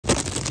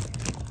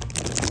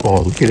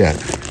Oh, look at that.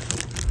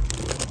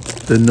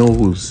 The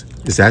nose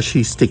is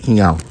actually sticking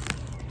out.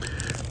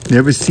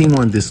 Never seen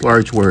one this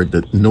large where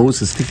the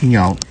nose is sticking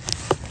out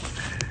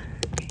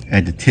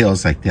and the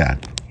tail's like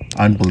that.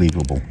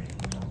 Unbelievable.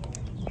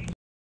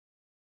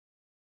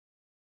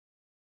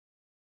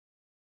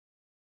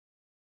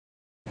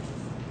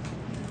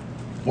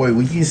 Boy,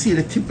 when you can see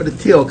the tip of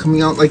the tail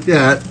coming out like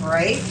that.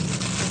 Right?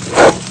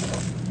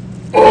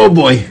 Oh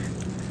boy.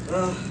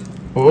 Ugh.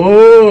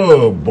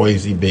 Oh boy,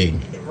 is he big.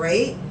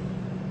 Right?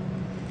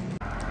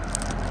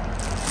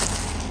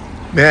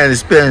 Man,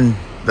 it's been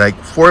like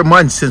 4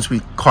 months since we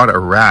caught a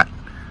rat.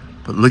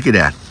 But look at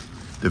that.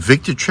 The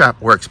Victor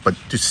trap works, but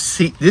to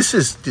see, this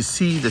is to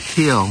see the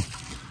tail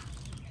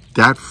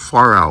that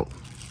far out.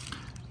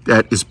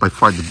 That is by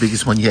far the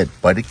biggest one yet,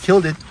 but it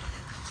killed it.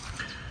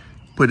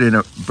 Put in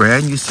a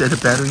brand new set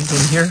of batteries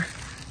in here.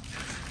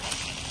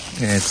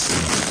 And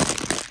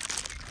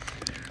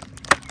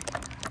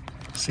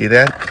see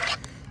that?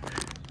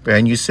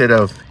 Brand new set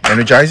of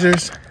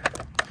energizers.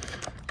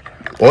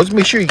 Always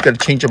make sure you gotta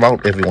change them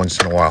out every once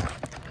in a while.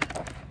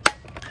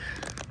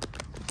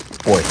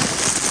 Boy,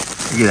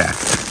 look at that.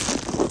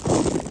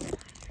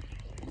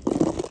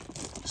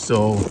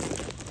 So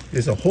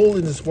there's a hole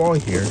in this wall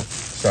here.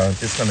 So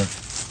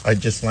I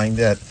just lined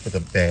that with a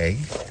bag.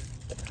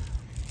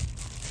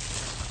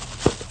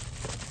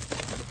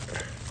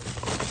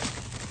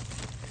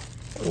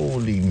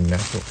 Holy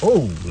mackerel,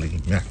 holy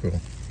mackerel.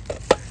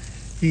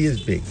 He is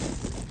big.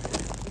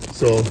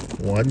 So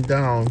one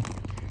down.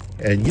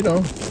 And you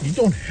know, you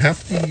don't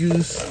have to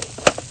use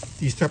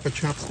these type of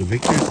traps. The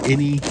Victors,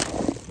 any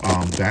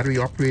battery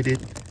operated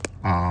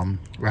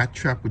rat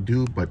trap would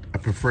do, but I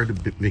prefer the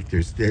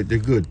Victors. They're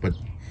good, but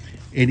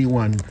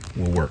anyone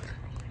will work.